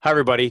Hi,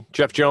 everybody.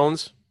 Jeff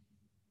Jones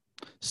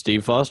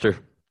Steve Foster.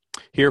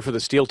 here for the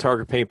Steel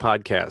Target Paint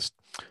Podcast.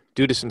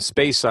 Due to some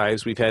space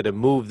size, we've had to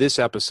move this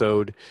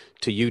episode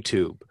to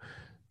YouTube.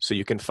 So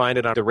you can find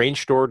it on the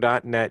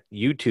rangestore.net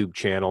YouTube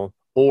channel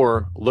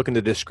or look in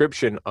the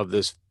description of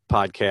this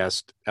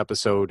podcast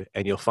episode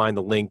and you'll find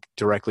the link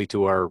directly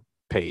to our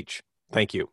page. Thank you.